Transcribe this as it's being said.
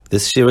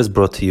This year is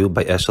brought to you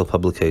by Eshel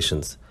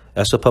Publications.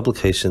 Eshel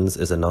Publications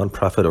is a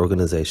non-profit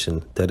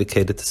organization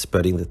dedicated to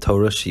spreading the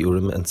Torah,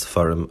 Shiurim, and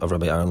Sefarim of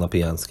Rabbi Aaron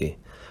Lopiansky.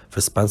 For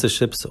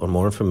sponsorships or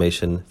more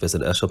information,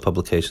 visit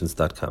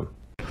eshelpublications.com.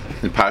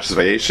 In Parshas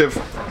VaYeishev,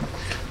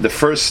 the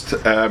first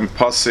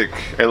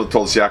pasuk, Elo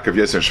tells Yaakov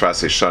Yesodei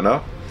Shvasei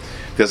Shana.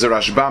 There's a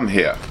Rashbam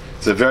here.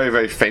 It's a very,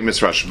 very famous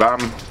Rashbam.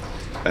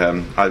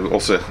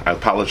 I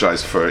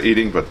apologize for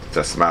eating, but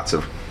that's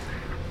matzav.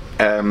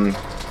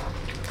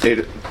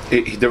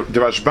 The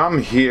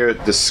Rashbam here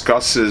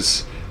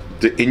discusses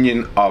the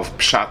inyan of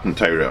Pshat and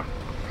Torah.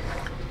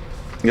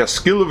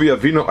 Yaskilu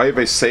v'yavinu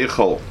oivei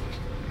seichel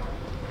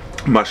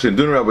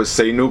mashindun rabbi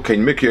seinu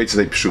kein mikri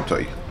yitzei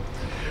pshutoi.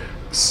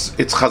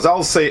 It's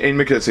Chazal say ein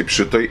mikri yitzei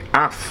pshutoi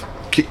af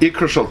ki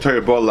ikra shal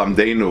Torah bo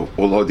lamdeinu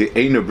ulo di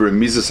einu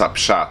b'remizes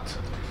hapshat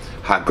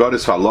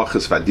hagodes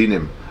v'aloches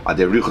v'adinim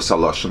adei richus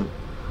haloshen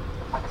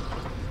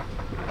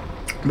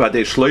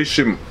v'adei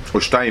shloishim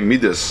u'shtayim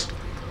midas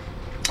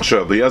the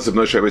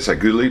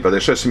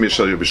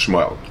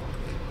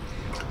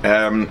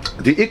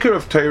ikar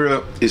of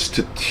Torah is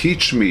to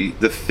teach me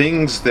the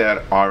things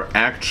that are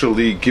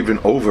actually given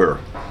over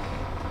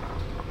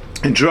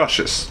in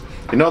drushes.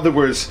 In other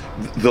words,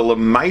 the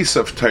lemais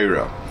of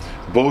Torah,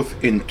 both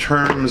in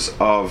terms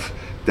of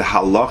the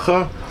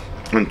halacha,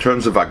 in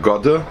terms of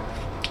agoda,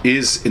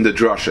 is in the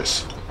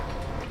drushes.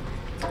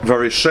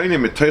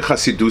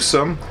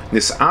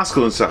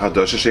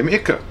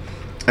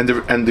 And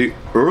the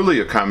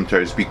earlier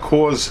commentaries,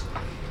 because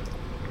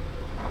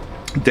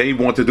they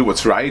want to do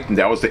what's right, and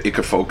that was the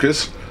ikar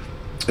focus,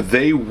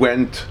 they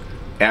went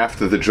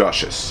after the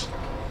drushes.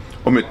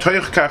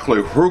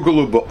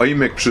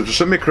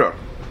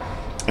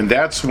 And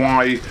that's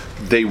why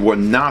they were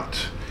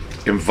not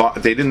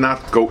they did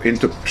not go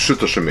into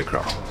Pshuta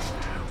Shemikra.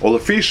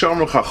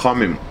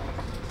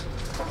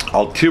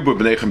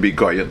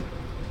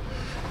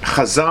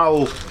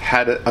 Chazal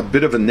had a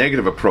bit of a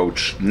negative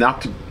approach,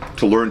 not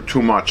to learn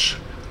too much.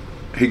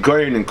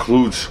 Higayon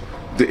includes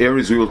the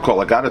areas we would call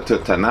Agadata,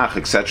 Tanakh,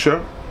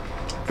 etc.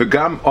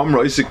 V'gam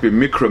omra isik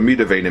b'mikra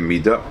mida ve'ina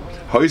mida.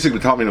 Ha'isik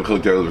b'talmin v'chil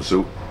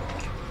derel.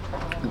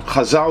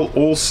 Chazal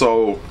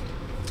also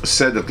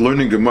said that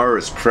learning Gemara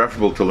is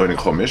preferable to learning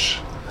Chumash.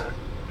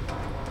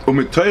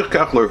 U'mitoich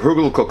kach lo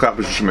hurgul kol kach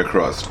b'shush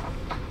mikras.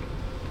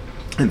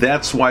 And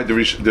that's why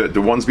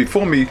the ones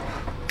before me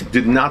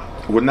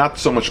were not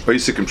so much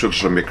basic in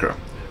Shush Mikra.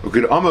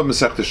 Ukid Amma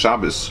Masechta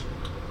Shabbos.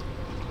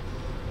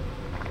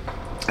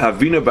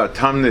 Havina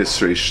Batamnes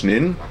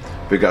Reishnin,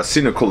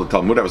 Vegasina Kol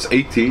Talmud. I was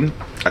 18.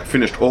 I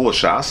finished all the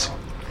Shas.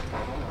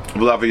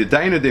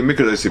 V'lavayadaina de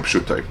Mikra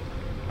Pshutai.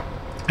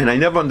 And I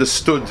never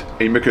understood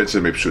a Mikra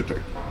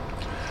Pshutai.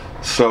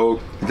 So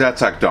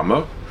that's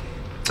Akdama.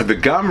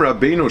 V'gam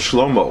Rabbeinu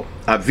Shlomo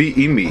Avi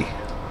Imi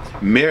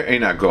Mer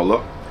Ein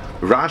Agola.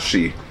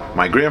 Rashi,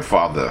 my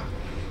grandfather,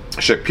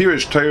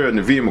 Shepirish Torah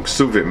Nevi'im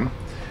Uksuvim,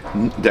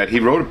 that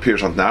he wrote a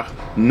Pirush Nach,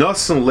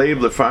 Nosen Leiv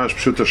Lefarash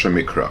Pshuta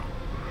Shemikra.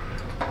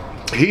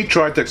 He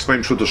tried to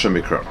explain Pshuta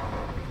Shemikra.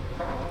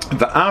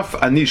 Va'af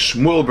ani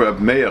Shmuel Reb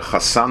Meir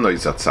Chassanoi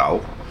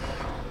Zatzal.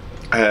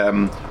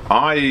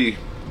 I,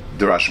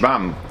 the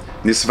Rashbam,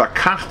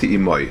 Nisvakachti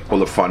Imoi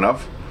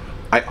Olefanav.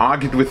 I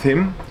argued with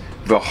him,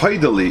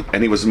 V'hoidali,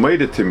 and he was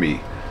made to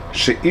me,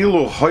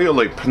 She'ilu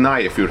Hoyole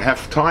Pnai, if you'd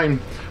have time,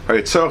 he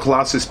would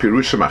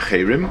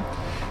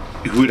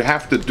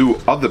have to do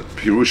other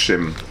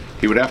pirushim.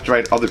 He would have to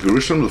write other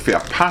pirushim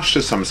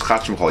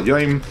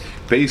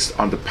based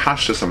on the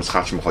pashas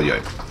hamischachim chol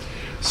yom.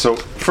 So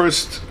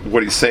first,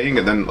 what he's saying,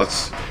 and then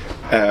let's.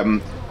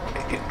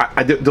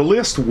 The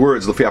last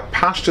words,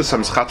 pashas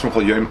hamischachim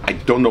chol yom, I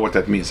don't know what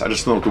that means. I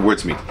just know what the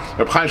words mean.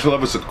 Reb Chaim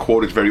Shmulevitz would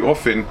quote it very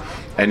often,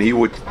 and he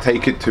would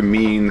take it to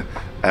mean.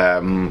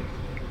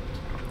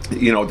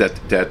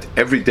 That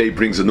every day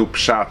brings a new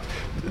pshat.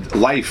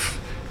 Life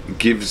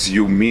gives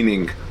you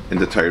meaning in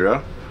the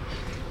Torah.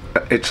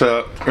 It's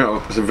a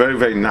very,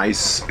 very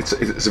nice. It's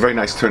a very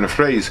nice turn of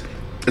phrase.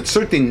 It's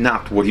certainly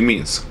not what he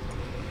means.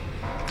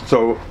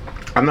 So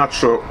I'm not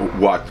sure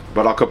what,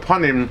 but Al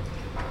Kapanim,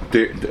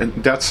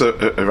 that's a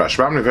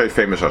Rashbam, a very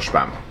famous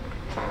Rashbam.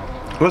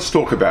 Let's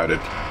talk about it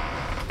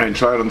and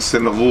try to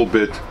understand a little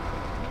bit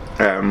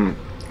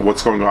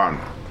what's going on.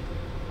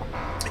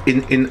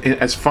 In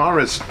as far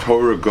as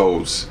Torah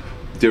goes,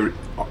 there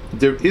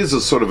is a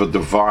sort of a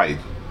divide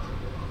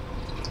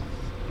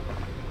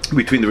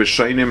between the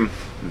Rishonim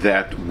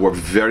that were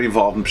very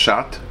involved in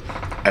Pshat,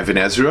 Even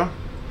Ezra,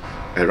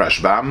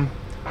 Rashbam,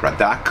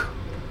 Radak.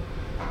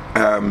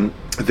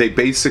 They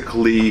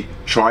basically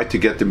tried to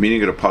get the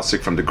meaning of the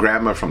pasuk from the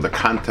grammar, from the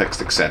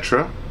context,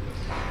 etc.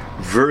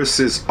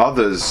 Versus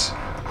others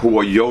who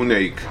were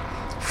yonik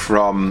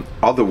from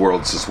other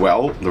worlds as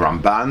well, the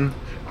Ramban,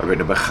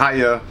 Rabbeinu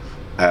Bechaya.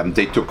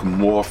 They took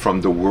more from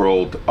the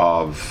world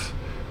of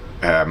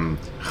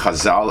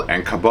Chazal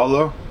and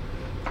Kabbalah.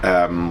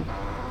 Ben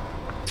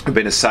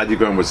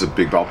Asadigan was a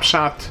big Baal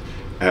Pshat,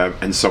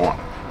 and so on.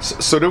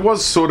 So there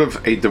was sort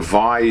of a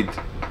divide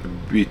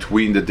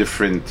between the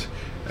different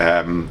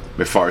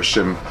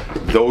Mefarshim,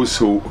 those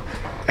who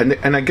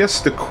and I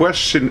guess the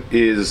question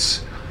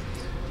is,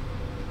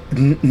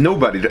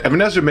 nobody.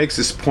 Ibn Ezra makes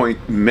this point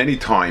many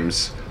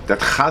times that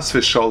chas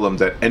v'sholom,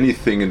 that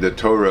anything in the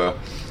Torah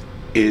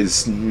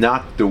is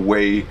not the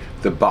way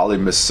the Baalei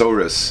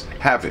Mesoros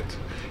have it.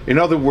 In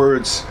other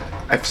words,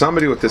 if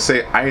somebody were to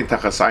say ayin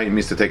tachas ayin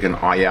means to take an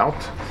eye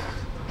out,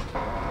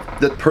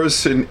 that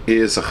person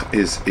is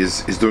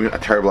doing a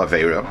terrible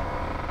aveira,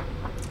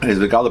 and is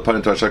megal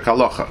upon Torah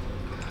kalacha.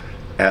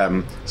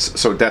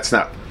 So that's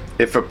not.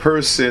 If a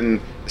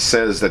person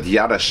says that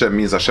Yad Hashem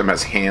means Hashem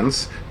has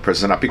hands,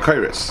 person not be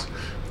kairos.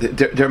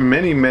 There are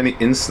many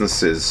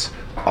instances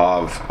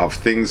of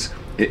things.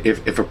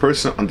 If a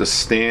person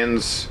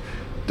understands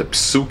the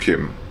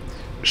psukim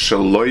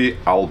shaloi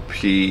al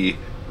pi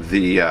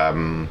the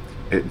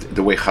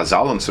way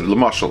Chazal and so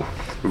l'mashal,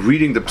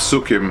 reading the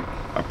psukim,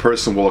 a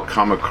person will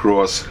come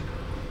across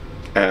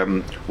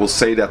will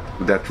say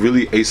that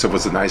really Esav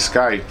was a nice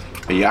guy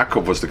and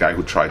Yaakov was the guy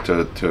who tried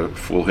to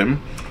fool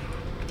him,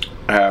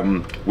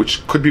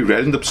 which could be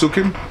read in the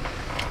psukim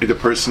if the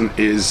person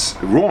is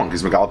wrong.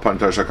 He's megal pan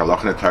Torah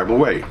kalach in a terrible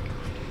way.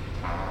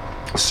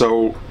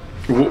 So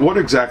what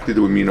exactly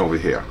do we mean over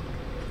here?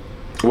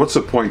 What's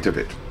the point of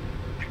it?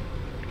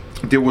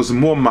 There was a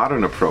more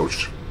modern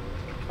approach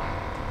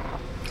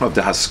of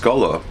the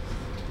Haskalah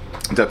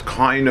that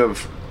kind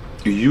of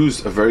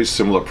used a very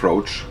similar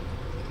approach,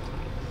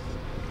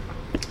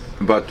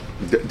 but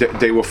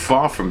they were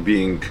far from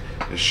being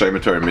Shema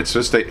Torah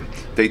mitzvahs.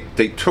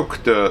 They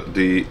took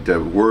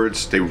the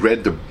words, they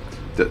read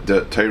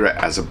the Torah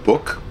as a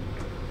book,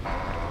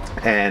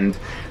 and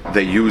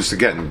they used,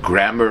 again,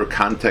 grammar,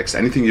 context,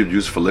 anything you'd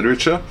use for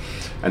literature,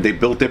 and they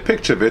built their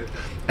picture of it,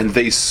 and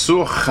they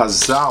saw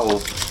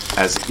Chazal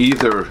as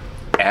either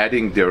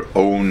adding their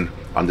own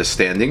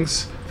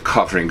understandings,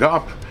 covering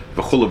up,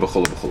 v'chulu,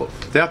 v'chulu, v'chulu.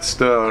 That's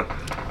the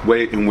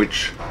way in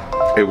which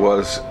it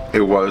was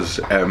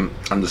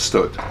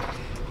understood.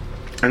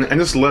 And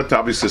this led to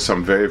obviously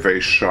some very, very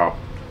sharp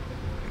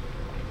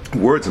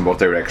words in both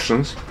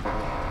directions.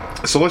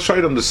 So let's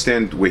try to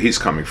understand where he's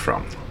coming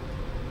from.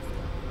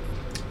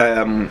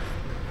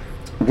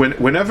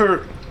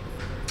 Whenever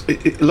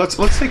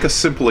let's take a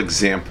simple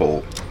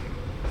example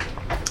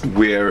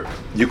where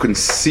you can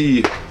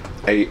see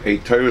a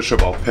Torah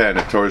Sheba'al Peh and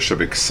a Torah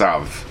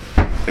Shebiksav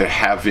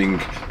having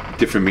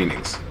different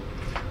meanings.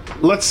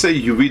 Let's say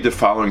you read the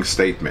following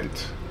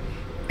statement.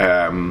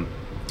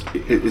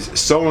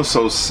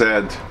 So-and-so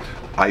said,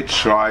 I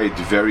tried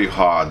very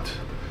hard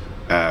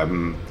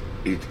to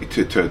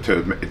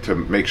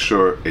make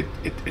sure it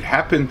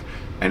happened,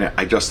 and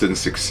I just didn't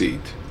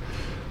succeed.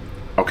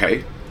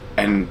 Okay,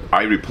 and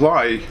I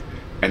reply,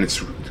 and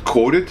it's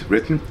quoted,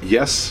 written,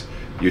 yes,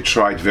 you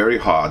tried very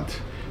hard,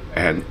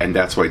 and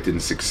that's why it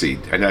didn't succeed,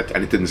 and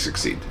it didn't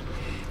succeed.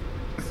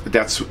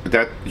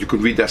 That you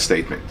could read that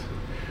statement.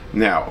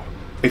 Now,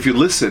 if you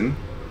listen,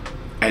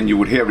 and you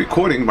would hear a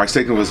recording, my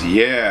statement was,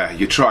 yeah,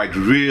 you tried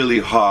really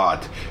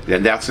hard,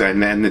 and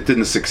it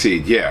didn't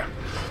succeed. Yeah,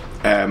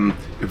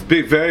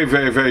 big, very,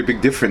 very, very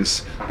big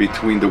difference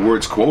between the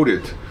words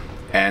quoted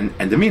and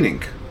the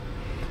meaning.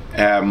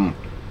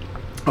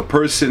 A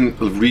person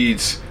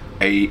reads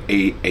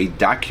a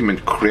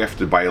document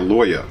crafted by a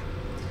lawyer,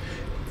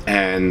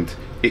 and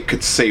it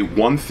could say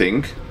one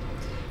thing,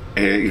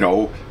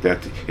 that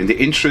in the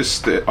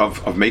interest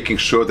of making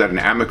sure that an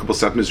amicable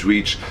settlement is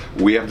reached,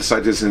 we have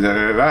decided this and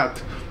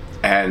that,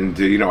 and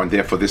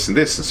therefore this and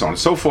this, and so on and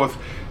so forth.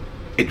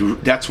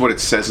 That's what it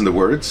says in the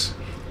words.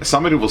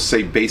 Somebody will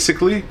say,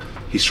 basically,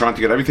 he's trying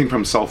to get everything for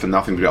himself and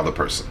nothing for the other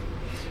person.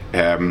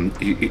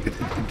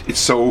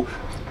 So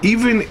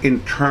even in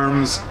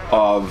terms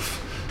of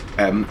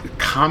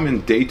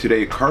common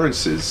day-to-day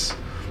occurrences,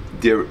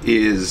 there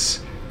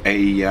is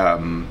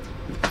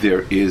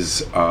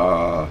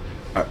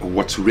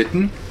what's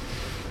written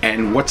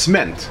and what's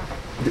meant.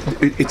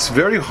 It's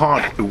very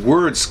hard.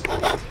 Words,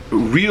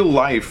 real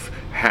life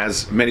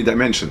has many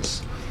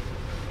dimensions,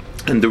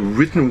 and the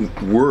written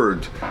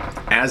word,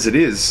 as it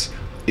is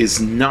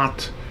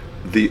not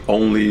the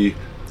only.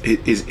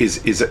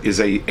 Is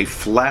a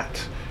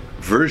flat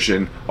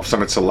version of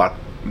something. It's a lot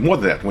more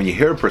than that. When you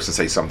hear a person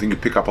say something, you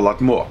pick up a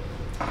lot more.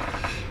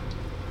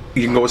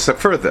 You can go a step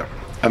further.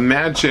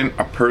 Imagine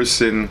a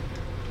person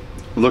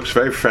looks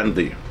very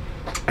friendly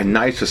and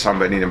nice to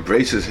somebody and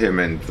embraces him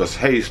and does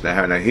haste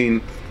and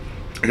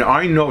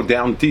I know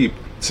down deep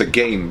it's a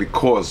game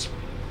because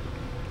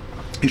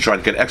he's trying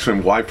to get X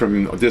from Y from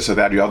him, or this or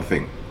that or the other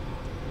thing.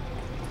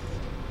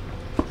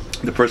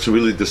 The person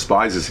really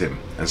despises him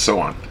and so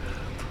on.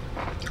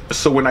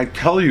 So when I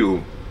tell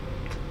you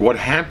what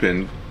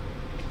happened,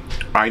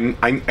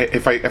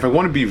 if I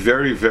want to be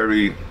very,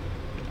 very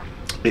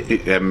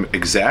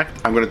exact,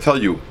 I'm going to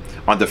tell you,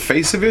 on the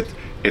face of it,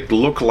 it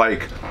looked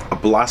like a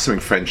blossoming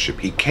friendship.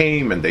 He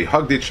came and they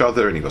hugged each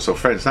other, and he goes, so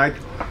friends night.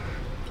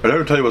 I'll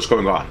never tell you what's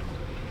going on.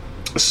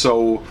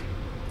 So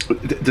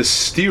the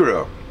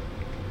stira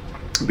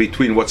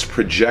between what's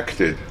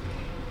projected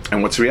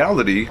and what's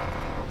reality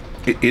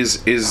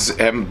is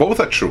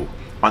both are true.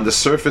 On the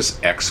surface,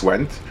 X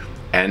went,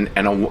 and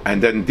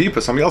then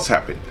deeper, something else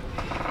happened.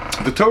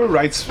 The Torah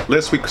writes,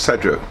 last week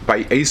said,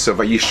 by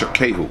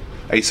VaYeishev,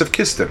 Esav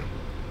kissed him.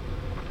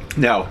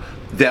 Now,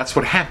 that's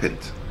what happened.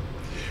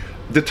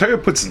 The Torah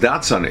puts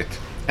dots on it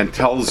and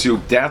tells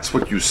you that's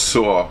what you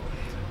saw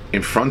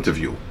in front of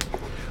you.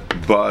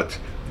 But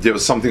there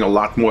was something a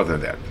lot more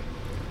than that.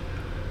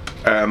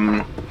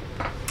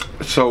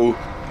 So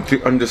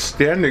the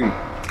understanding,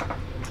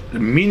 the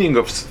meaning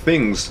of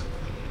things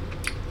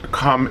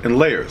come in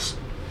layers.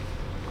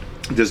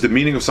 There's the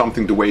meaning of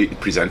something the way it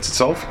presents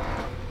itself.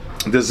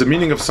 There's the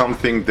meaning of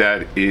something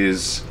that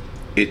is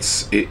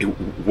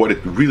what it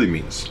really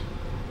means.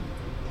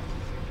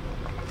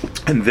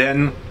 And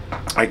then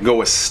I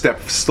go a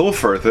step still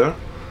further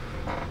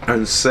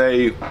and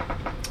say,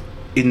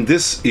 in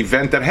this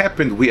event that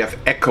happened, we have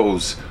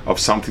echoes of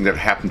something that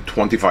happened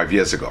 25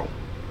 years ago.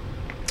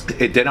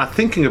 They're not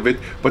thinking of it,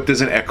 but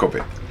there's an echo of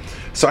it.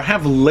 So I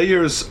have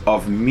layers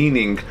of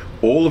meaning,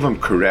 all of them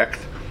correct,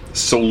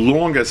 so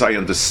long as I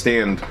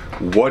understand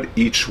what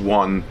each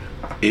one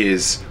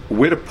is,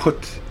 where to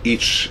put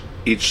each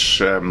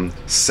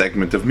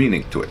segment of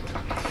meaning to it.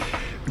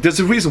 There's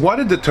a reason. Why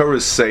did the Torah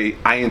say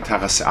ayin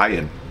taras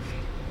ayin,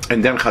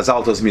 and then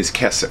Chazal tells me it's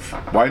kesef?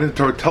 Why did the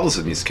Torah tell us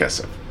it means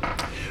kesef?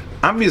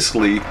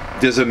 Obviously,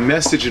 there's a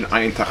message in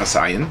ayin taras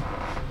ayin,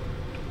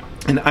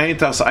 and ayin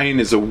taras ayin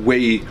is a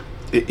way.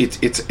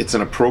 It's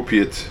an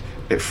appropriate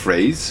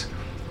phrase,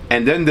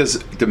 and then there's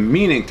the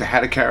meaning to how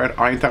to carry out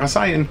ayin taras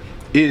ayin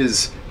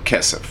is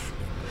kesef.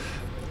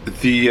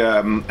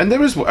 And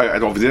there is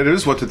over there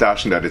is what to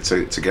dash in that it's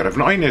a get of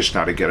an einish,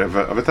 not a get of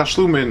a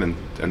tashlumin,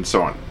 and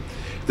so on.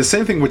 The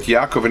same thing with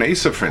Yaakov and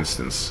Esav, for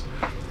instance.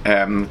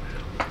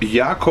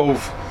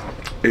 Yaakov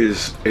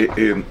is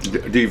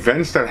the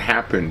events that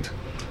happened.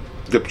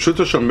 The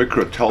Pshuto Shel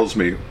Mikra tells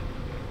me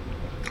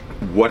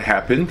what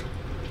happened,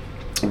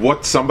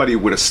 what somebody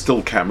with a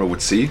still camera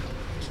would see.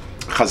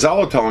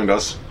 Chazal are telling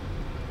us,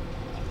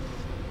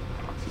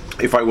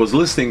 if I was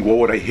listening, what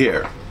would I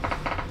hear?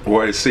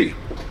 What would I see?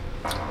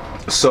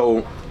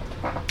 So,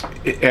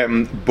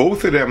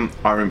 both of them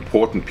are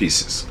important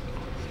pieces.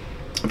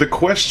 The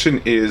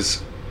question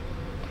is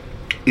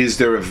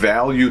there a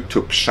value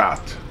to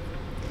Pshat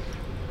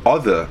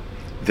other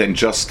than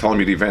just telling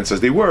me the events as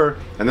they were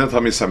and then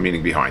tell me some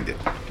meaning behind it?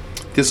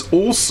 There's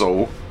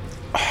also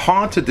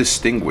hard to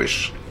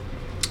distinguish.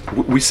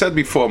 We said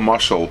before,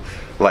 Marshall,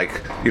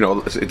 like,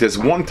 there's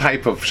one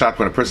type of Pshat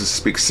when a person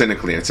speaks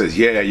cynically and says,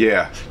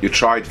 yeah, you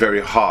tried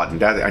very hard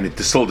and it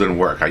still didn't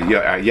work.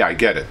 I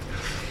get it.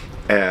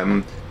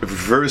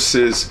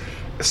 Versus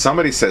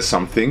somebody says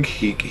something,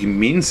 he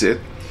means it,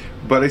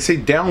 but I say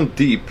down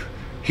deep,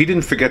 he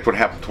didn't forget what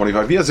happened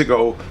 25 years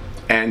ago,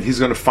 and he's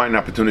going to find an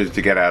opportunity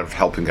to get out of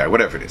helping guy,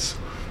 whatever it is.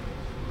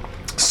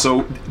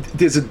 So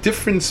there's a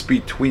difference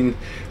between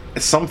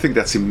something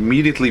that's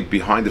immediately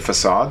behind the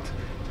facade,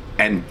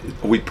 and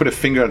we put a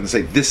finger out and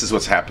say, this is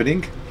what's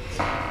happening,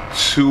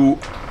 to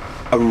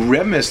a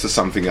remes to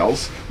something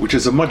else, which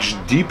is a much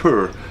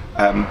deeper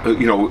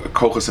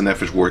kochos and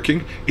nefesh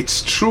working.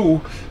 It's true,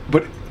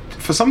 but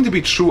for something to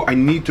be true, I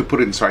need to put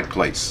it in its right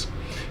place.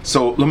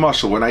 So,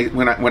 Lamashal,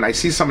 when I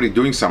see somebody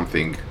doing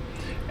something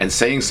and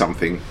saying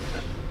something,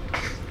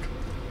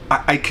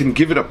 I can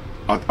give it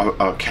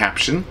a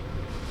caption,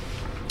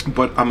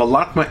 but I'm a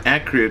lot more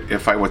accurate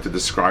if I were to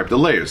describe the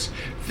layers.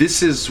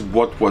 This is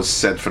what was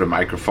said for the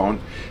microphone.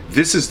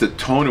 This is the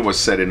tone it was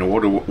said in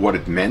order what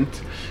it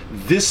meant.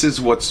 This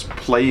is what's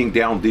playing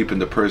down deep in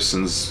the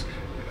person's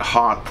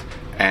heart,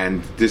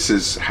 and this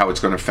is how it's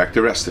going to affect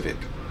the rest of it.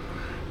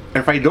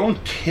 If I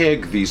don't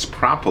tag these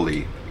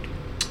properly,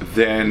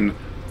 then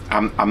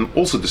I'm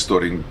also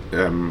distorting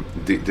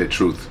the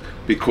truth,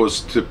 because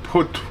to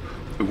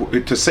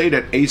say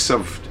that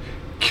Esav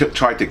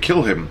tried to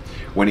kill him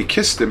when he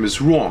kissed him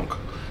is wrong,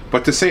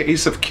 but to say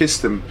Esav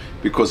kissed him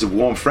because of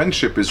warm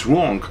friendship is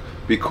wrong,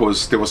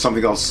 because there was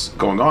something else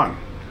going on.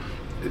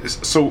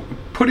 So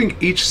putting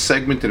each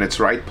segment in its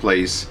right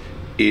place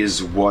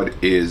is what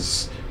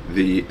is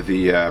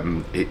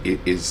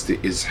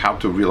is how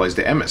to realize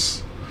the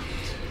emes.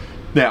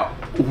 Now,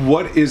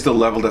 what is the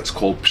level that's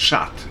called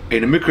pshat?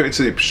 In a mikra, it's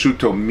a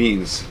pshuto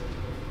means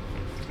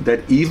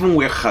that even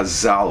where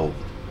Chazal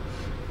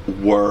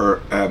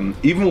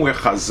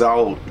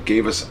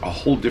gave us a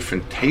whole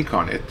different take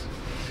on it,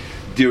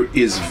 there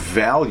is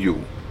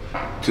value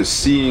to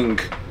seeing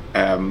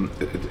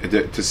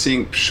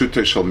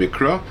pshuto shel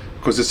mikra,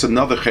 because it's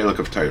another chelek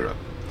of Torah.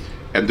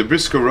 And the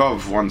Brisker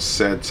Rav once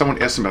said, someone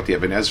asked him about the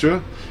Even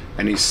Ezra,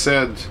 and he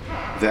said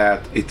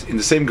that in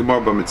the same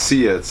Gemara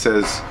B'Metzia, it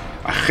says,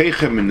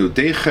 Achechem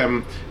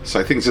menudechem, so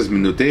I think it says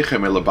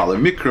menudechem ela bali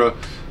mikra.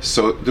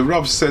 So the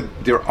Rav said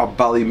there are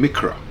bali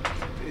mikra.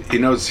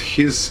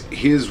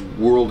 His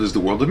world is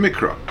the world of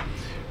mikra.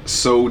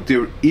 So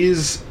there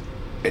is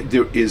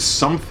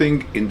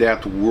something in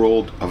that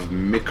world of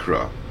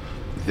mikra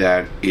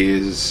that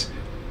is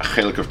a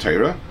chelik of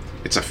Torah.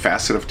 It's a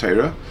facet of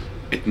Torah.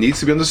 It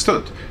needs to be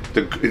understood.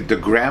 The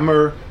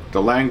grammar,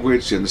 the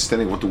language, the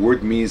understanding of what the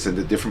word means, and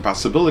the different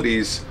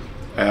possibilities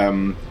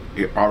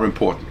are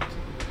important.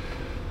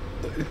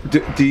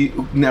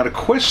 Now the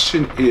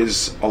question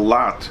is a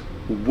lot,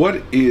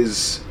 what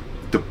is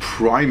the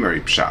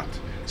primary pshat?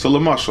 So,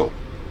 lamashal,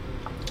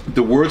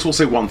 the words will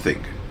say one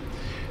thing.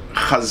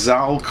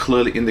 Chazal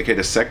clearly indicate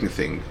a second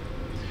thing.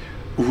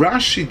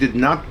 Rashi did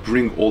not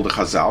bring all the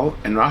Chazal,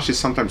 and Rashi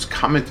sometimes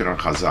commented on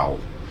Chazal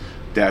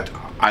that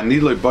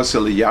Aniloi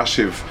Basel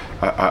Yashiv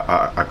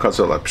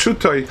Akazal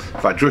Pshutoi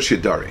Vadrush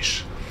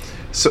Yidarish.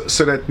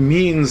 So that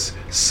means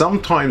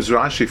sometimes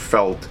Rashi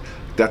felt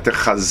that the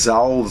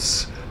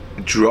Chazal's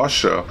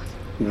drasha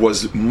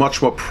was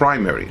much more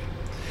primary.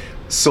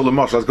 So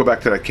let's go back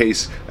to that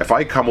case. If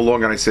I come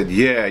along and I said,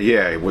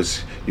 it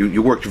was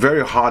you worked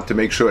very hard to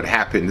make sure it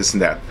happened, this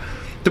and that.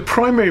 The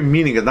primary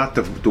meaning is not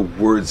the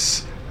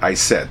words I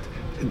said.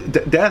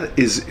 That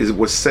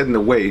was said in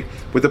a way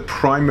where the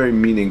primary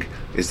meaning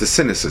is the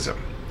cynicism.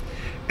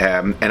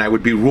 And I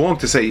would be wrong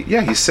to say,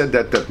 he said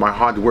that my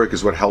hard work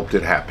is what helped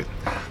it happen.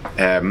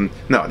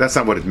 No, that's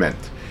not what it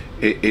meant.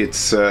 It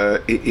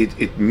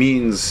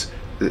means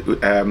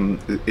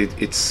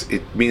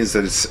it means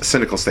that it's a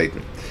cynical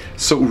statement.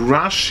 So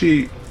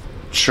Rashi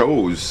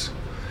chose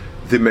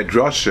the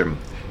medrashim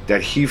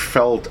that he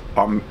felt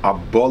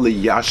aboli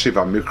yashiv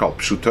amikral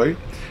pshutoy,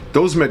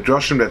 those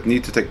medrashim that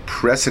need to take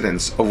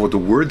precedence over what the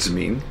words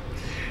mean,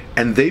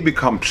 and they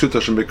become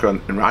pshuta shemikra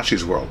in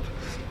Rashi's world.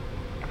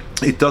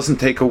 It doesn't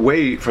take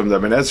away from the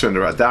Ben Ezra and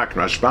the Radak and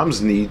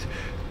Rashbam's need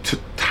to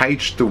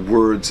teach the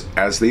words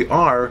as they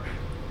are,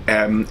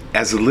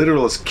 as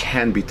literal as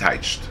can be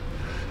teached.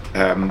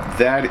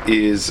 That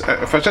is,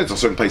 in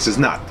certain places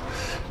not.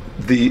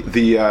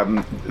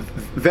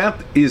 That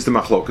is the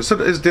machlokas. So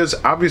there's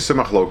obviously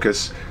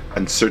machlokas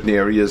in certain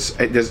areas.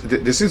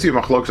 There seems to be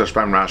machlokas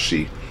Rashbam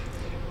Rashi.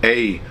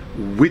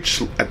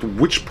 At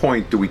which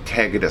point do we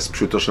tag it as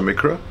pshuto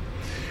shemikra,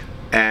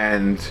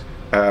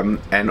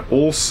 and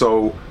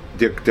also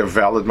they're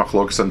valid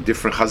machlokas on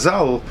different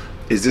chazal.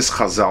 Is this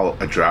chazal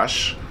a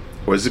drash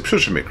or is it pshuto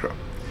shemikra?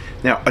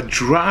 Now, a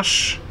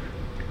drash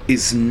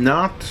is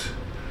not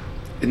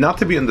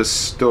to be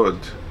understood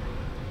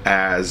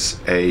as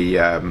a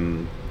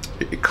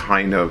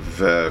kind of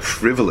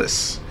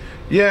frivolous.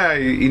 He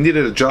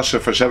needed a drasha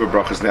for Sheva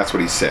Brachas, and that's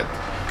what he said.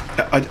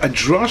 A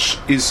drash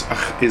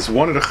is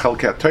one of the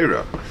chelkei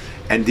HaTorah,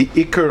 and the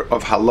ikar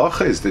of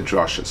halacha is the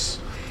drashas.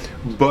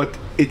 But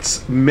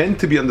it's meant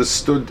to be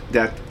understood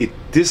that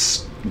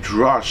this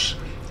drash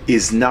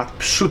is not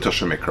pshuta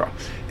shemikra,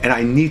 and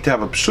I need to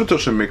have a pshuta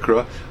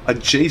shemikra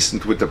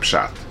adjacent with the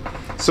pshat.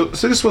 So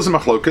this was a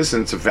machlokas,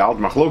 and it's a valid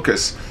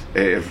machlokas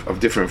of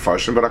different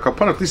farshim, but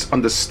upon at least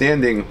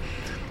understanding,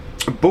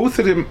 both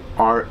of them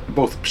are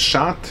both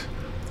pshat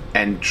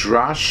and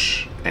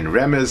drash and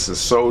remez and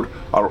sod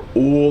are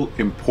all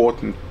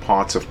important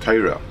parts of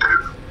Torah,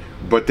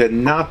 but they're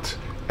not.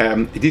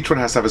 Each one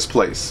has to have its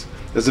place.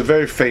 There's a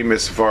very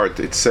famous vart.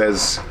 It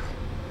says,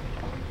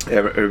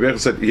 Rebbe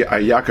said,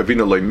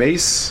 "Yaakavino loy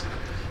meis,"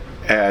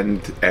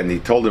 and he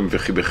told him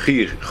v'chi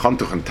b'chi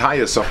chantuch and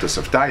taya softas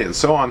of taya and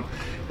so on,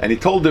 and he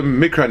told him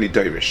mikra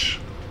nidirish.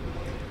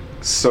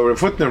 So Rav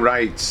Hutner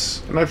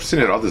writes, and I've seen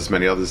it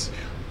many others,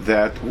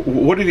 that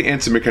what did he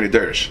answer Mikra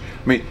Nidirish?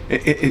 I mean,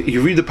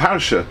 you read the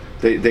parasha,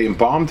 they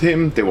embalmed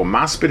him, they will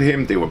maspid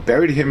him, they will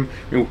buried him.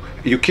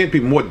 You can't be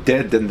more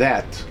dead than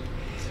that.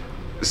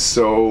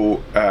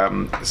 So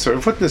Rav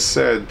Hutner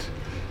said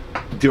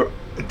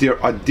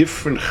there are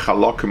different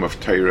halakim of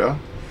Torah,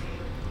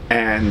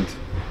 and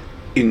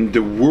in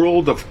the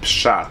world of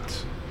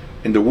Pshat,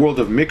 in the world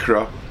of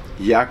Mikra,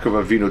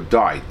 Yaakov Avinu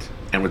died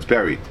and was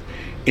buried.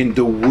 In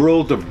the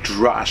world of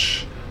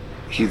Drash,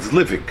 he's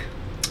living.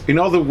 In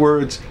other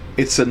words,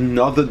 it's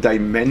another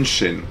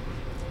dimension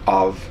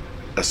of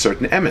a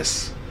certain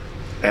emes,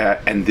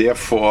 and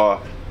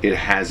therefore it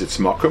has its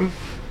makom.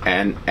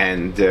 And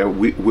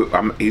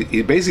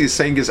he basically is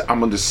saying is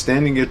I'm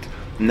understanding it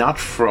not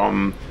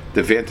from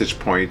the vantage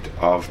point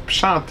of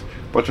pshat,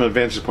 but from the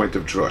vantage point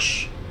of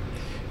drush,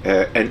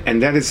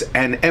 and that is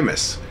an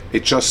emes.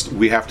 It just,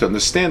 we have to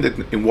understand it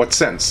in what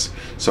sense.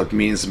 So it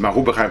means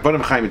mahu b'chaim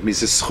b'nam chaim. It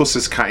means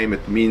schus kaim.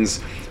 It means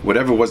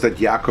whatever it was that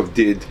Yaakov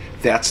did.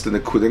 That's the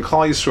nekud in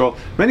Klal Yisrael.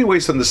 Many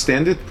ways to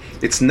understand it.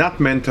 It's not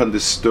meant to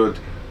understood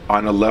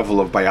on a level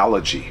of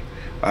biology.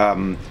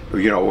 There's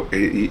no,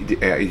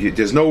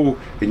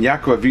 in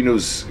Yaakov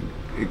Avinu's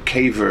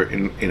caver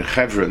in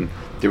Hebron,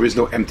 there is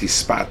no empty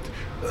spot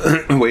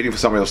waiting for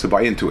somebody else to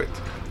buy into it.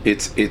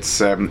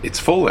 It's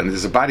full and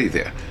there's a body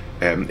there.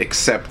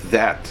 Except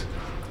that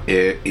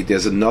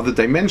there's another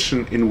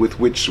dimension in with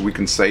which we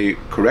can say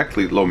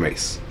correctly lo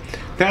meis.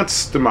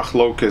 That's the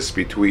machlokas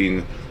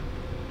between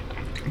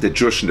the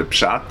Drush and the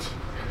Pshat.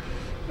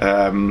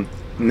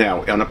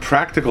 Now, on a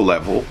practical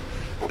level,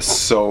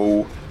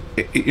 so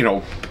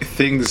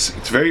things.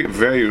 It's very,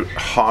 very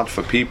hard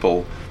for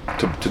people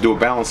to do a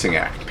balancing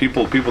act.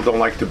 People don't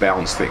like to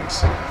balance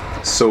things.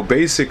 So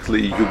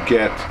basically, you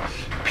get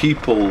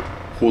people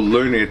who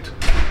learn it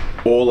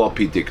all al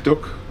pi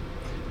dikduk,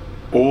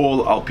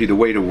 all al pi the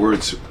way the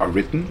words are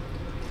written.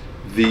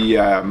 The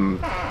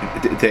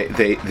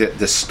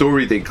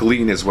story they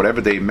glean is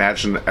whatever they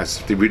imagine as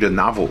they read a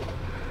novel,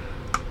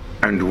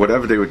 and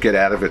whatever they would get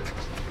out of it,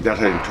 that's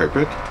how they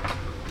interpret.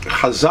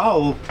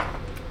 Chazal,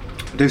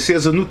 they see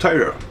as a new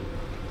Torah.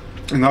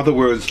 In other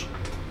words,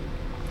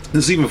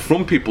 there's even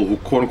from people who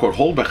quote unquote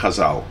hold by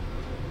Chazal.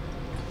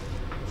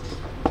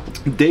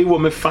 They were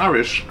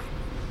mefarish,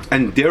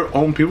 and their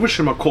own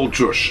pirushim are called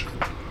drush.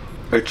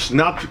 It's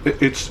not.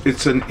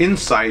 It's an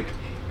insight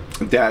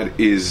that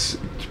is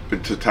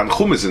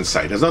Tanchum's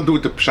insight. It has nothing to do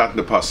with the pshat and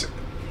the pasuk.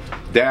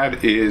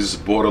 That is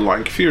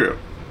borderline kfira.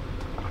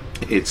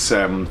 It's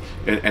and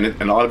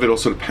a lot of it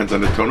also depends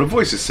on the tone of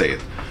voice you say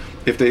it.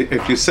 If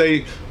you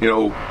say,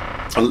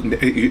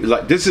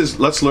 like this is,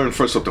 let's learn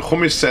first what the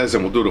Chumash says,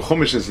 and we'll do the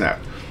Chumash now,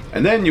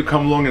 and then you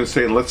come along and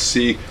say, let's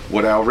see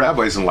what our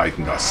rabbis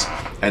enlightened us,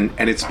 and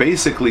it's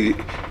basically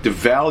the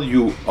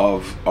value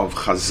of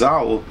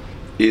Chazal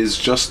is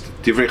just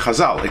divrei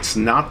Chazal. It's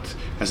not,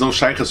 has no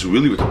shaykhs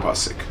really with the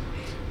pasuk.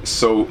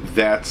 So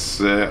that's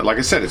like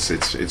I said,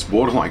 it's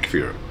borderline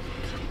kfir.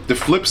 The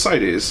flip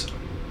side is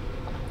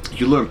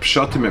you learn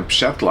pshatim and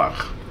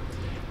pshatlach,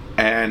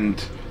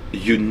 and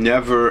you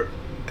don't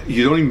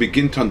even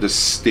begin to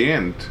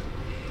understand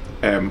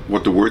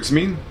what the words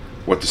mean,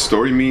 what the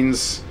story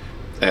means,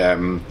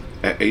 and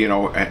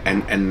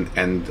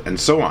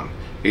so on.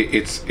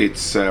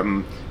 It's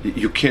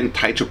you can't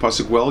teach a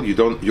pasuk well. You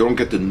don't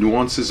get the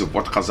nuances of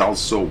what Chazal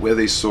saw, where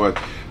they saw it.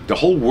 The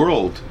whole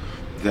world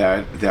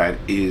that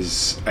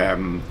is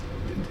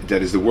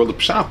the world of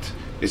pshat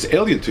is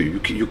alien to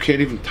you. You can't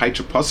even teach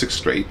a pasuk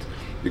straight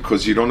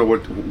because you don't know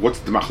what's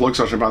the machlokes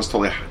Hashem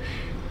told you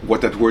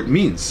what that word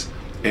means.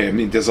 I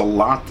mean, there's a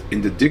lot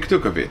in the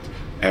diktuk of it.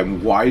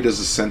 Why does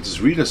a sentence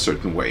read a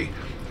certain way?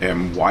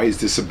 Why is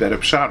this a better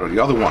pshat or the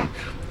other one?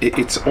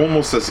 It's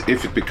almost as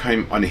if it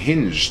became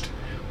unhinged,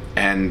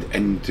 and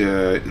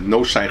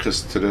no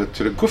shaykhs to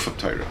the guf of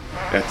Torah.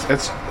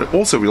 That's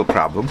also a real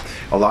problem.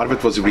 A lot of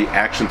it was a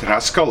reaction to the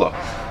Haskalah.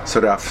 So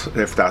that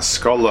if the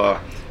Haskalah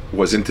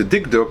was into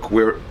diktuk,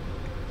 we're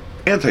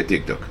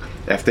anti-diktuk.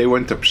 If they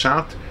went to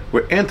pshat,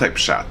 we're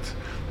anti-pshat.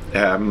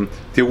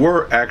 There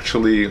were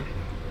actually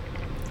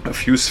a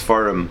few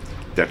Sfarim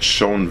that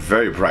shone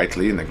very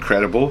brightly and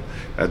incredible.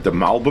 The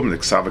Malbim, the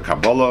Ksava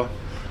Kabbalah,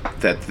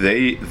 that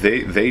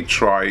they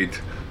tried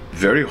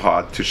very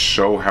hard to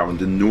show how in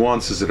the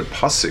nuances of the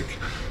pasuk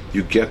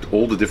you get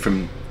all the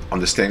different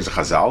understandings of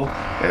Chazal.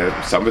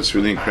 Some of it's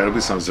really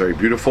incredibly, some is very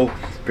beautiful.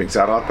 Brings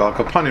out Al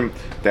Kapanim.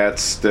 That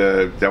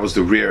was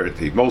the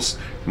rarity. Most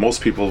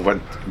people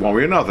went one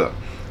way or another.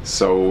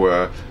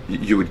 So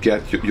you'll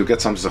get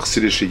some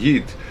Chassidish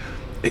Yid.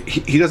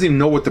 He doesn't even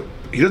know what the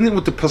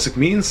pasuk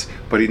means,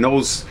 but he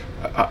knows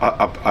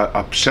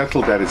a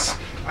pshetel that it's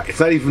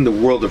not even the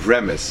world of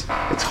Remez.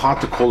 It's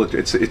hard to call it.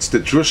 It's the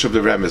drush of the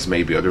Remez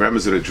maybe, or the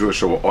Remez of the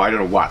drush, or I don't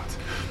know what.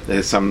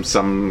 There's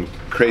some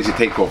crazy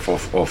takeoff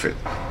of it.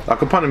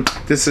 Akapanim.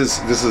 This is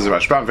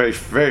Rashbam, very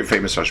very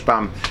famous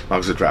Rashbam,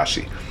 Magzut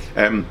Rashi.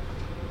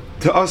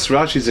 To us,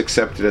 Rashi is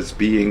accepted as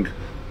being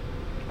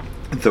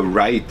the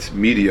right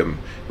medium.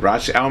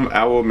 Rashi,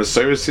 our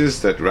Messiris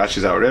is that Rashi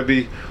is our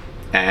Rebbe,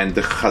 and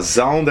the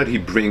Chazal that he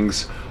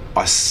brings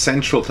are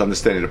central to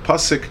understanding the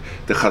pasuk.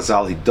 The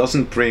Chazal he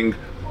doesn't bring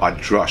are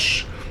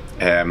drush.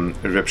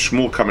 Reb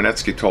Shmuel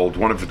Kamenetsky told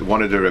one of the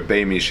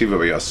Rebbeim Yeshiva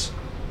Vayos,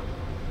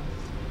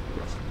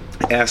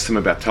 asked him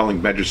about telling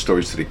Medrash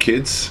stories to the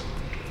kids,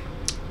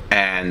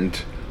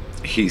 and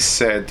he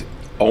said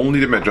only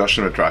the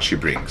Medrashim that Rashi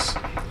brings.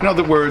 In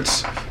other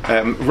words,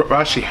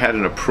 Rashi had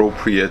an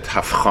appropriate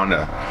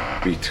hafchana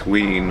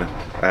between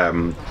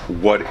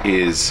what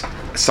is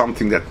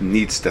something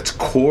that's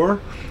core,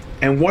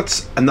 and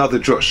what's another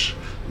drush.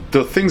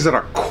 The things that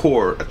are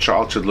core, a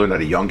child should learn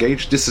at a young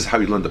age. This is how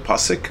you learn the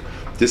pasuk.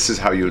 This is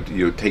how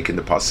you take in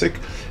the pasuk,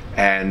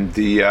 and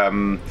the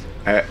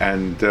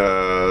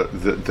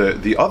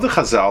other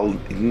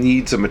Chazal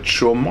needs a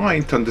mature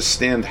mind to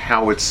understand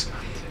how it's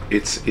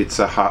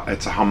a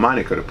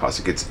harmonic of the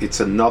pasuk. It's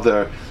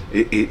another.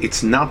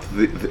 It's not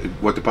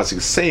what the pasuk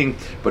is saying,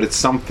 but it's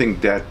something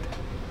that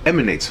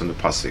emanates from the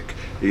pasuk.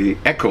 It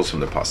echoes from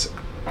the pasuk.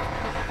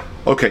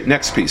 Okay,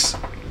 next piece.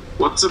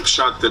 What's a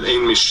pshat that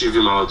ain't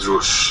meshivim al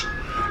drush?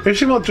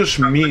 Meshivim al drush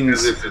means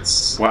as if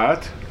it's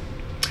what?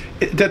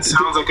 It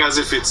sounds like as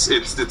if it's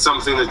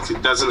something that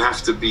it doesn't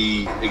have to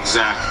be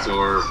exact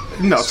or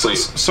no.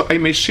 So a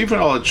meshivim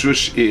al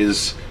drush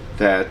is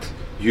that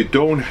you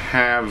don't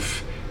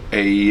have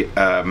a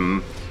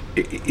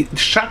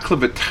shakla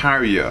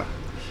v'tarya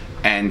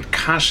and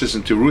kashas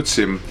and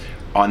terutzim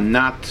are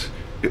not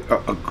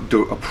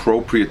the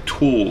appropriate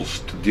tools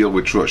to deal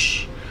with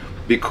drush,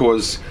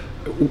 because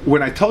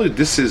when I tell you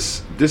this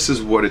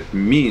is what it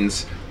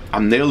means,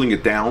 I'm nailing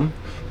it down,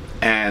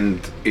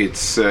 and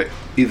it's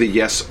either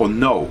yes or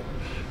no.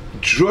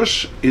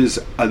 Drush is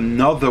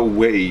another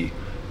way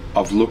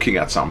of looking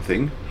at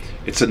something.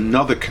 It's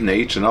another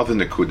knech, another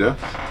nekuda,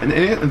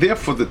 and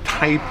therefore the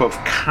type of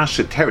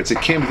kasha teretz,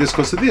 it can't be this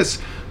because of this.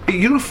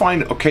 You don't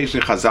find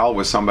occasionally Chazal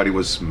where somebody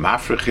was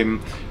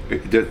mafrechim,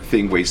 the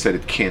thing where he said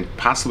it can't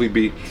possibly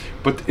be,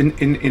 but in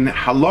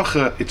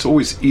halacha it's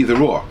always either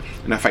or.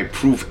 And if I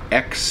prove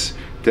X,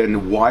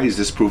 then Y is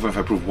disproven. If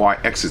I prove Y,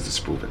 X is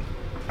disproven.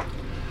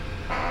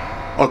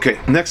 Okay,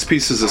 next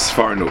piece is a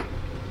Sfarnu.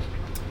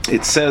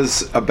 It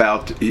says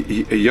about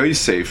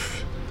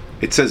Yosef,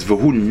 it says,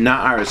 V'hu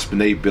na'aris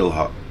b'nei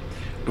bilha.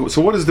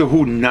 So what does the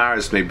Hu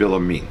na'aris b'nei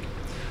bilha mean?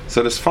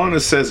 So the Sfarnu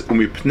says,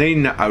 Umipnei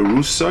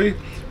na'arusoi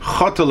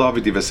chotalav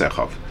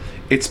v'divesechav.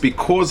 It's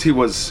because he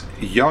was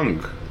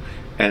young,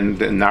 and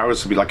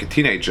na'arus would be like a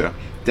teenager.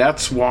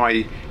 That's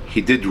why he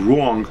did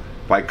wrong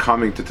by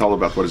coming to tell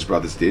about what his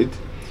brothers did.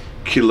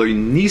 Kiloi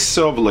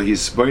nisov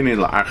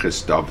lahisboinin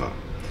la'achis dava.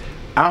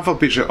 Afal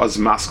pisha az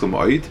maskel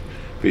moed,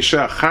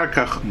 v'isha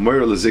acharkach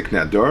moyer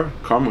lezikne ador,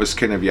 kam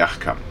uskenev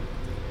yachkam.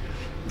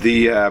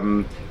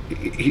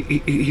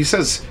 He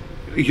says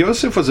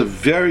Yosef was a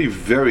very,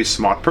 very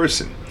smart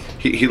person.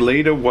 He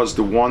later was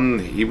the one.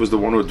 He was the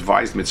one who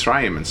advised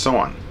Mitzrayim and so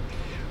on.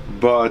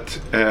 But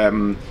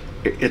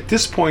at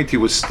this point, he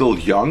was still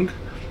young,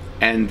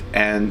 and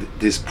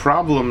these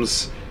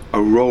problems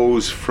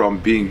arose from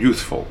being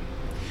youthful.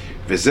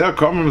 This is what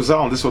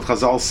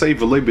Chazal say.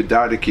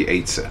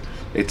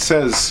 It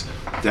says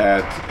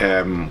that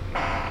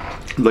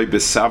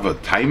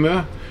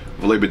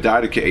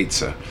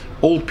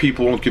old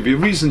people won't give you a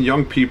reason.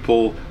 Young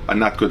people are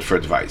not good for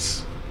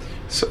advice.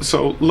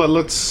 So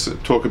let's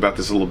talk about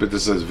this a little bit.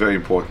 This is very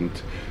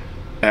important.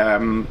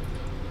 The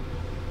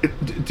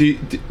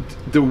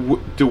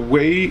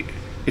way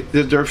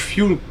there are a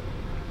few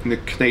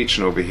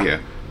connection over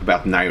here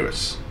about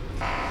Nairus.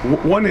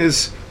 One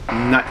is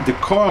the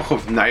koach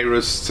of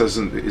Nairus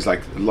is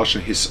like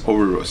lashon his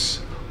orus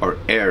or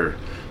air.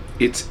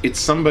 It's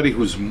somebody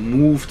who's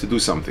moved to do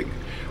something.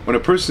 When a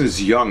person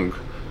is young,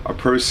 a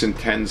person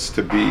tends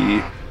to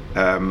be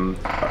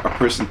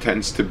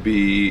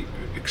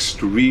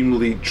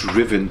extremely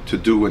driven to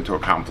do and to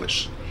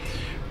accomplish.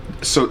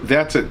 So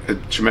that's a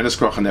tremendous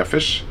koach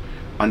nefesh.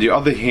 On the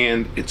other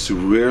hand, it's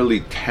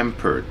rarely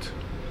tempered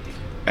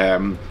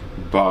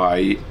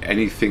by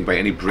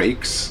any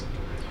breaks.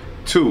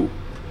 Two,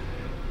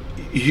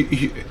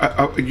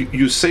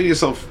 you say to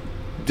yourself,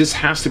 this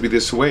has to be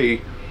this way.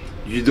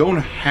 You don't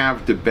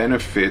have the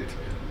benefit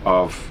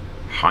of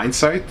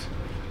hindsight,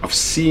 of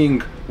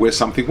seeing where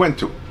something went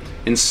to.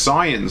 In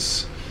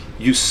science,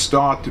 you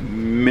start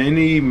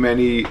many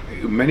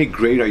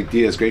great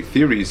ideas, great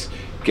theories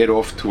get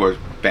off to a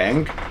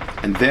bang,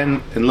 and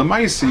then in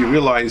Lamaisa you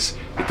realize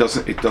it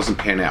doesn't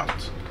pan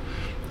out.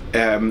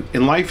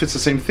 In life, it's the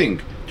same thing.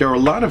 There are a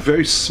lot of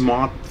very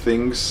smart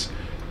things,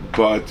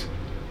 but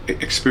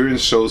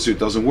experience shows you it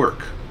doesn't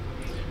work.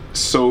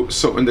 So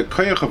in the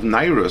koyach of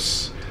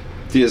Nairus,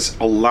 there's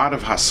a lot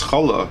of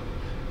haschala,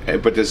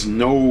 but there's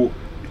no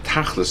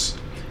tachlis.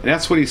 And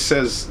that's what he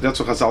says, that's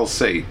what Chazal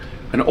say.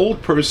 An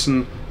old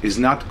person is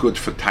not good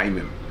for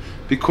taimim,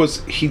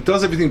 because he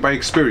does everything by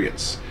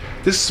experience.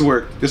 This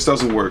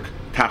doesn't work,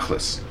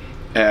 tachlis.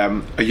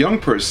 A young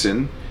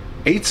person,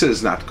 Eitzah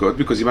is not good,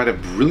 because he might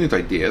have brilliant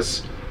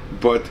ideas,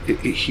 but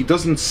he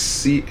doesn't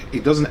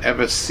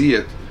ever see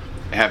it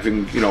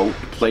having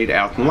played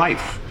out in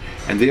life,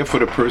 and therefore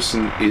the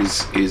person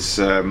is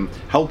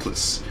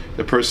helpless.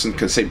 The person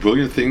can say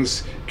brilliant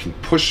things, can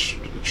push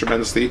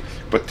tremendously,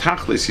 but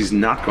tachlis, he's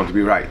not going to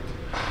be right.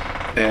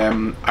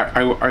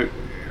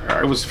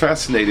 I was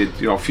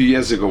fascinated, a few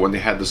years ago when they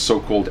had the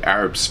so-called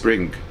Arab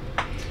Spring,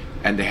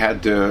 and they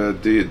had the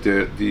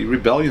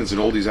rebellions in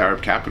all these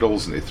Arab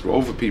capitals, and they threw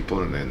over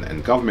people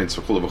and governments,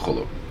 v'chulu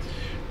v'chulu.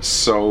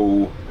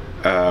 So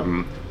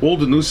all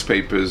the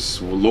newspapers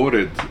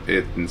lauded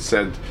it and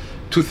said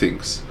two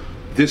things.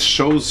 This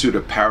shows you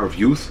the power of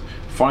youth.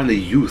 Finally,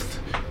 youth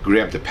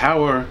grabbed the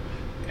power,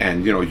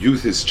 and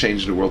youth is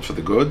changing the world for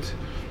the good.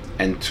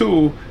 And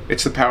two,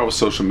 it's the power of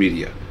social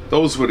media.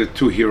 Those were the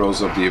two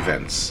heroes of the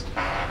events.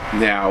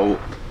 Now,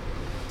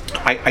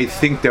 I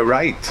think they're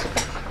right,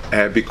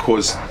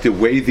 because the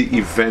way the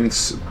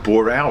events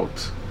bore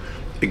out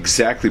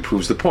exactly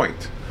proves the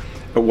point.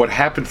 But what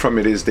happened from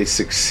it is they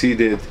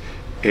succeeded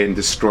in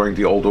destroying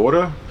the old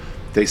order.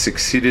 They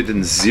succeeded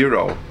in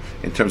zero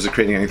in terms of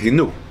creating anything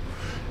new.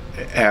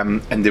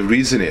 And the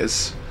reason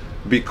is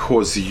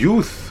because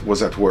youth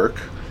was at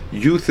work.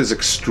 Youth is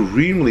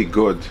extremely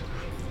good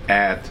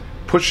at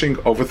pushing,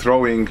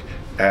 overthrowing,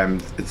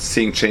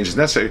 seeing changes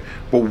necessary.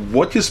 But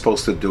what you're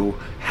supposed to do,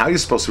 how you're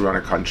supposed to run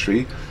a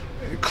country,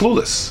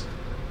 clueless.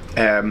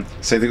 Same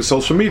thing with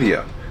social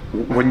media.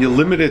 When you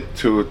limit it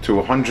to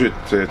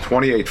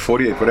 128,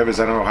 48, whatever it is,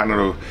 I don't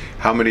know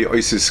how many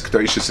oisis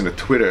k'doshis in a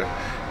Twitter.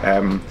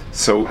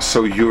 So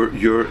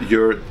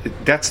you're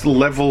that's the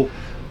level.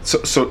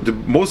 So the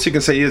most you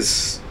can say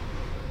is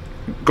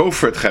go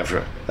for it,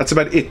 chevra. That's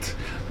about it.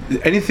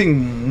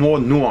 Anything more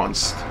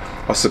nuanced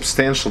or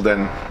substantial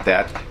than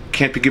that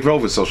can't be given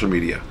over with social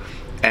media.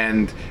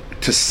 And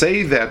to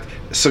say that,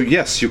 so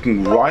yes, you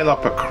can rile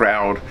up a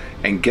crowd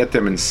and get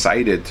them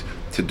incited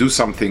to do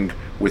something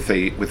with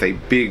a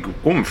big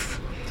oomph,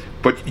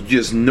 but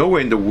there's nowhere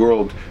in the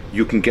world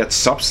you can get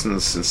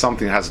substance and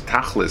something that has a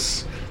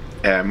tachlis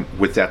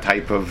with that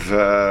type of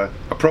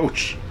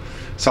approach.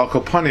 So al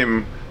kol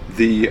panim,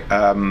 the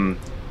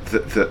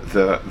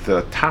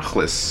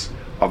tachlis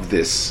of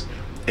this,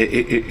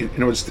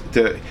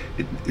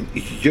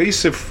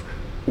 Yosef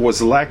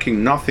was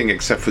lacking nothing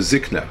except for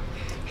zikna.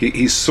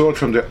 He saw it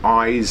from the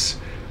eyes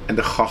and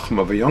the chacham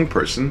of a young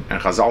person,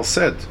 and Chazal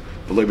said,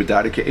 "V'lo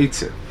b'dadike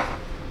eitzeh."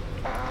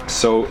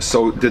 So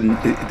the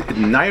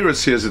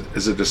Nairus here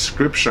is a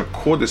description, a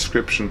core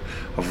description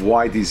of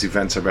why these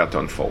events are about to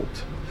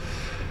unfold.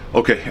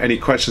 Okay, any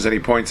questions, any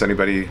points,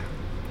 anybody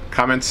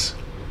comments?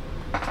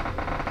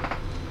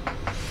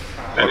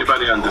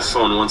 Anybody on the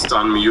phone wants to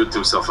unmute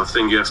himself, I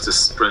think you have to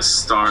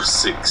press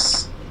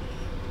 *6.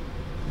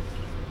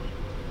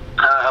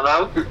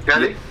 Hello,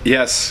 Ready?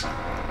 Yes.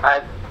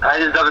 Hi,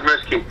 this is David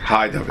Mirsky.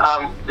 Hi, David.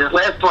 This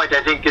last point,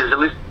 I think, is, at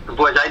least the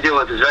boys I deal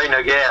with, is very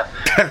nogea.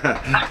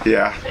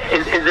 Yeah.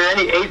 Is there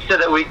any eitzah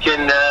that we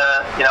can,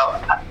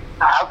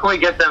 how can we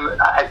get them?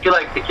 I feel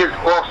like the kids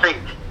all think,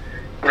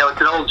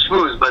 it's an old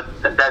schmooze, but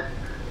that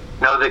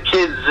the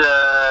kids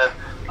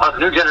of the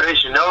new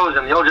generation knows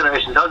and the old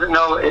generation doesn't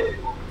know.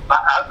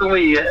 How can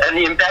we,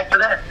 any impact for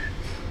that?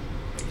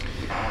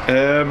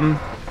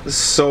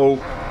 So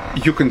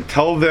you can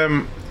tell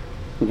them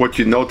what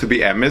you know to be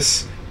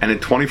emes, and in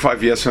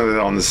 25 years from now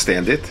they'll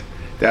understand it.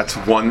 That's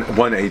one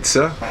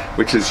eitzah,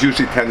 which is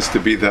usually tends to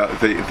be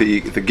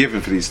the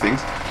given for these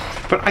things.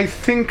 But I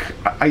think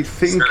right.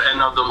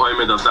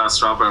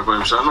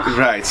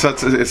 So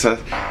it's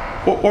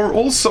or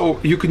also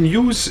you can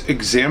use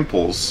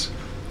examples.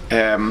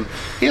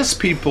 Ask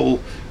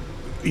people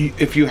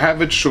if you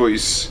have a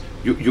choice.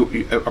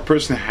 A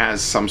person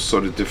has some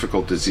sort of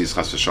difficult disease,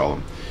 chas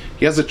v'shalom.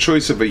 He has a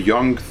choice of a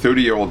young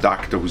 30-year-old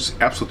doctor who's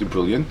absolutely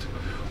brilliant,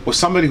 or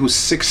somebody who's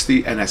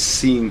 60 and has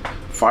seen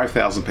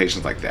 5,000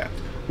 patients like that.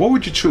 What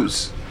would you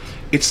choose?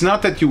 It's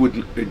not that you'd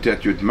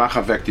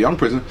machavek the young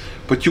person,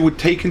 but you would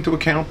take into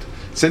account.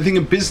 Same thing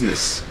in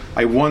business.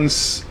 I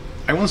once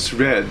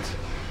read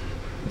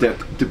that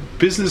the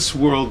business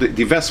world,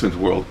 the investment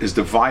world, is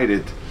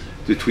divided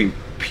between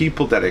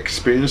people that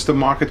experienced the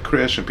market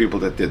crash and people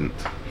that didn't.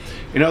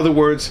 In other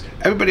words,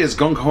 everybody has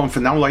gung ho and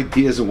phenomenal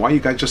ideas, and why are you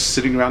guys just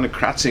sitting around and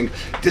kratzing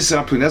this is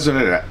up and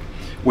that.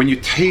 When you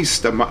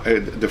taste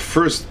the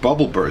first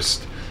bubble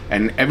burst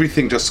and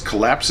everything just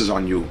collapses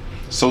on you,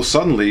 so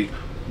suddenly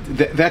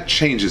that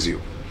changes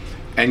you,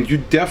 and you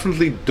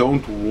definitely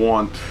don't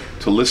want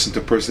to listen to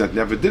a person that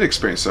never did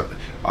experience a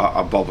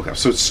bubble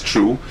collapse. So it's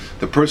true,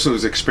 the person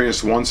who's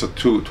experienced once or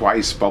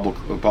twice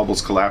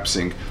bubbles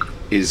collapsing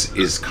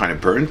is kind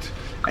of burnt,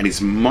 and he's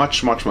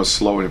much more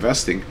slow in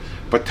investing.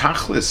 But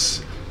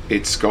tachlis,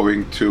 it's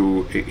going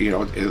to,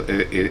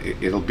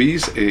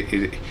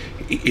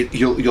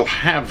 you'll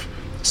have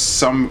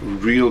some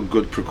real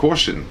good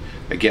precaution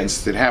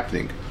against it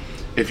happening.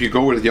 If you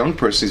go with a young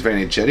person, he's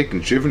very energetic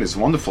and driven, it's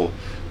wonderful,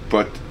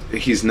 but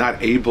he's not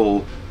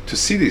able to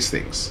see these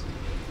things.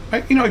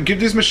 Give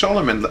these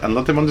mishalim and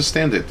let them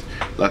understand it.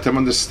 Let them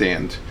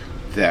understand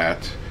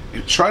that,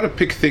 try to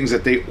pick things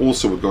that they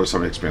also would go to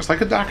some experience,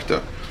 like a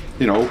doctor.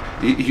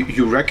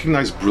 You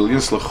recognize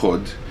brilliance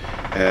lechud.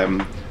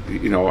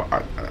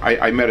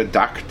 I met a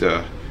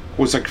doctor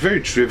who was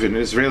very driven,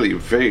 Israeli,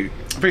 very,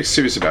 very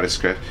serious about his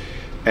craft,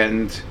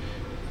 and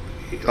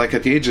like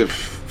at the age of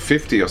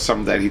 50 or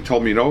something, that he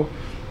told me,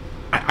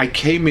 I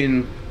came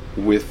in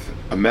with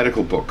a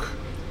medical book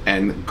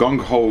and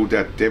gung ho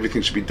that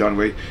everything should be done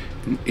way.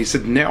 He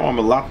said, now I'm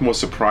a lot more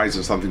surprised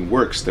when something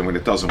works than when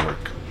it doesn't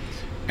work.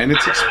 And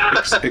it's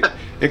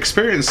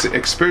experience.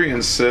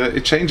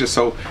 It changes.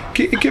 So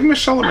give them a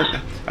shalom.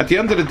 At the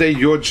end of the day,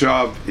 your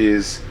job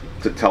is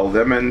to tell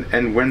them,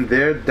 and when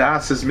their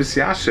das is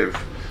misyashiv,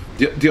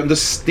 the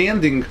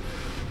understanding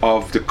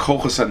of the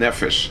kochos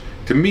hanefesh.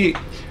 To me,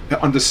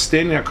 the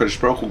understanding HaKadosh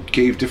Baruch Hu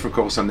gave different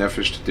kochos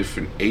hanefesh to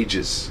different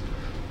ages,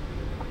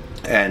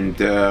 and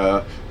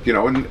how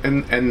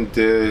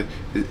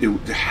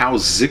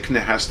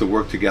zikna has to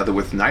work together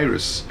with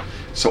nairus.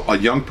 So a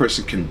young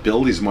person can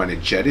build, he's more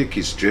energetic,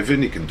 he's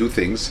driven, he can do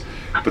things,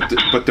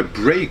 but the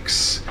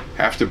breaks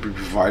have to be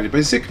provided by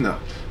zikna.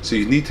 So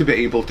you need to be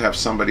able to have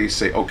somebody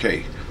say,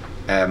 okay,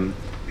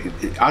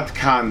 ad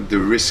kan, the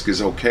risk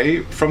is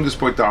okay, from this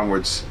point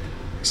downwards,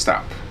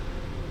 stop.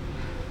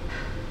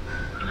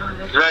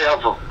 It's very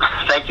helpful.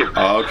 Thank you.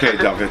 Okay,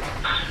 David.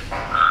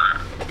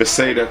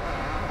 Beseda.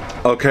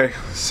 Okay,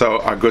 so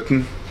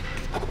Aguten.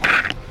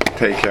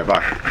 Take care,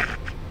 bye.